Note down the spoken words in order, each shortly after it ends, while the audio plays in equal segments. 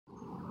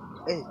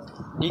Hey.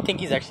 Do you think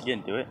he's actually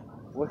gonna do it?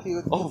 What he?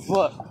 Oh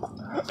fuck!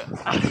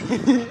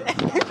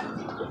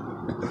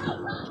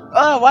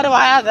 Oh, why do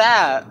I have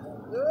that?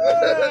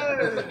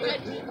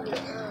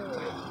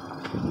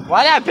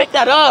 Why did I pick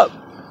that up?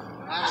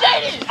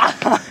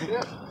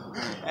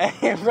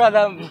 Hey, bro,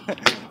 don't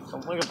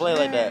fucking play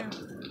like that.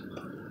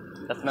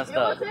 That's messed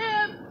up.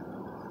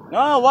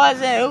 No, it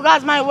wasn't. Who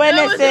got my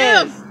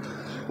witnesses?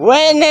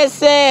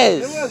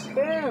 Witnesses! It was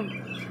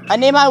him. I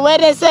need my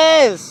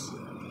witnesses!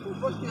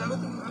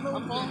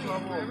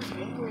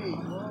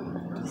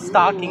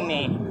 Stalking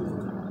me.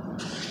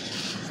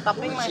 Stop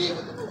being my...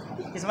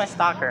 He's my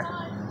stalker.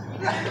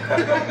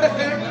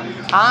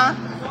 Huh?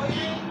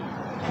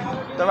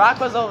 The rock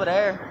was over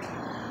there.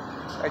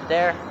 Right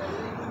there.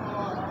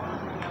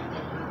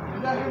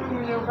 You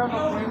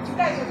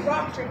guys are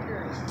rock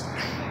drinkers.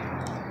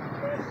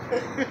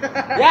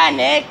 Yeah,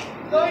 Nick!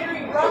 So you're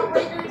eating rock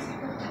drinkers?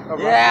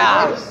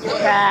 Yeah!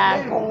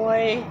 Bad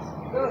boy!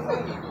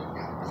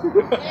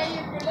 Yeah,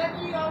 you're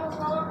lucky you almost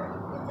fell over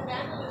into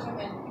vandalism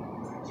and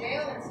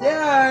jail and stuff.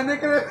 Yeah,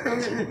 Nicholas.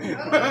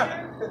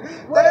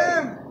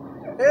 Damn.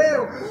 Hey.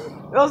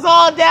 It was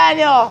all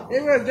Daniel!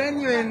 It was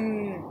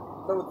genuine.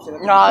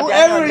 No, Whoever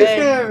Daniel his did.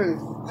 name is.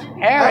 I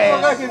forgot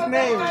Harris! his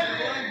name.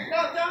 No,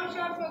 Donald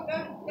Trump took a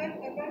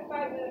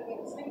gunfight with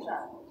a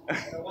slingshot.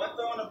 The one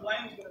throwing the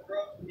blame is gonna grow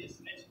up to be a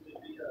snitch and get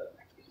beat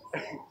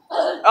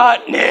up.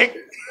 Nick!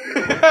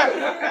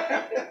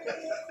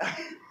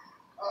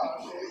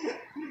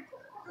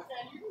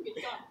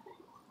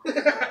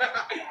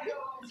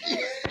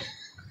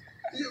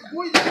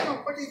 Boy, you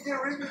gonna fucking get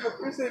raped in the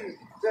prison.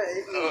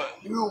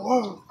 You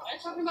won't. I'm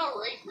talking about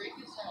rape. Rape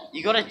is sad.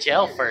 You go to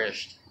jail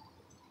first,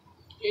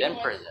 then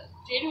Jaden prison.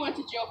 went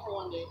to jail for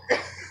 1 day.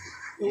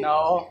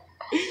 No,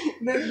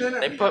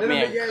 they put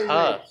me in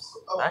cuffs.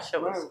 Oh, That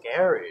shit was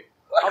scary.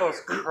 I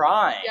was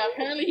crying. Yeah,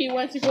 apparently he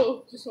went to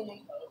go to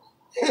someone's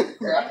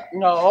house.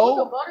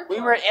 No, we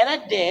were in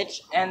a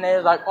ditch, and they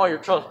was like, "Oh, you're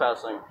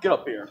trespassing. Get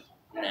up here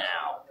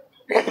now."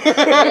 Yeah,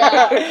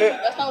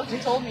 that's not what you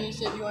told me. You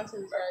said you went to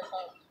this guy's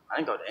house. I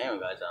didn't go to any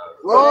guy's house.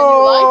 And then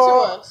you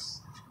lied to us.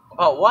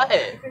 About what?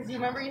 Because you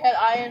remember you had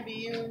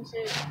INBU and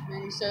shit, and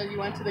then you said you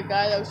went to the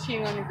guy that was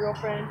cheating on your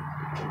girlfriend,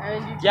 and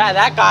then you... Yeah,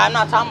 that guy. I'm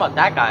not talking about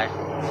that guy.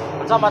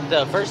 I'm talking about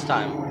the first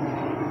time.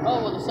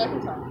 Oh, well, the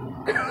second time.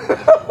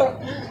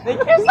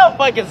 Nick, you're so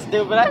fucking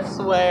stupid. I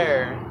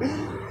swear.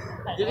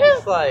 You're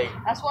just like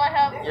That's why I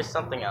have you're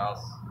something else.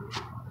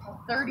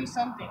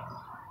 30-something.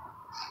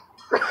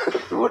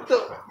 What the?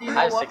 Do you I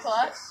know have what 60.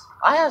 class?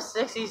 I have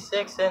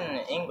 66 in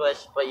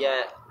English, but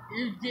yet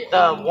You get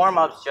the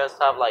warm-ups just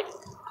have like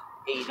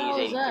 80s, How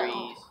is that?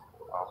 83s.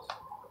 Oh,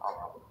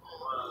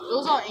 It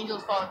was all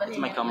Angel's fault. That it's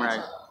he my didn't comrade.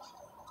 answer.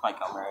 It's my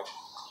comrade.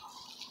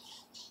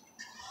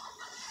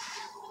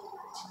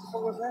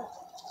 What was that?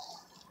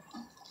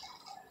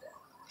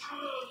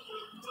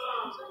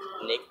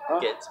 Nick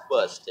gets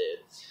busted.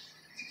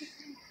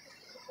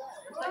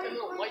 It's like a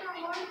little white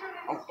thing.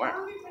 Oh, where?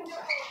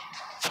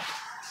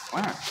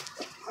 Where?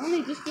 I don't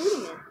need just food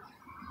in there.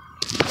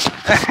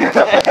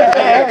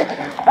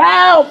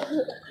 Help!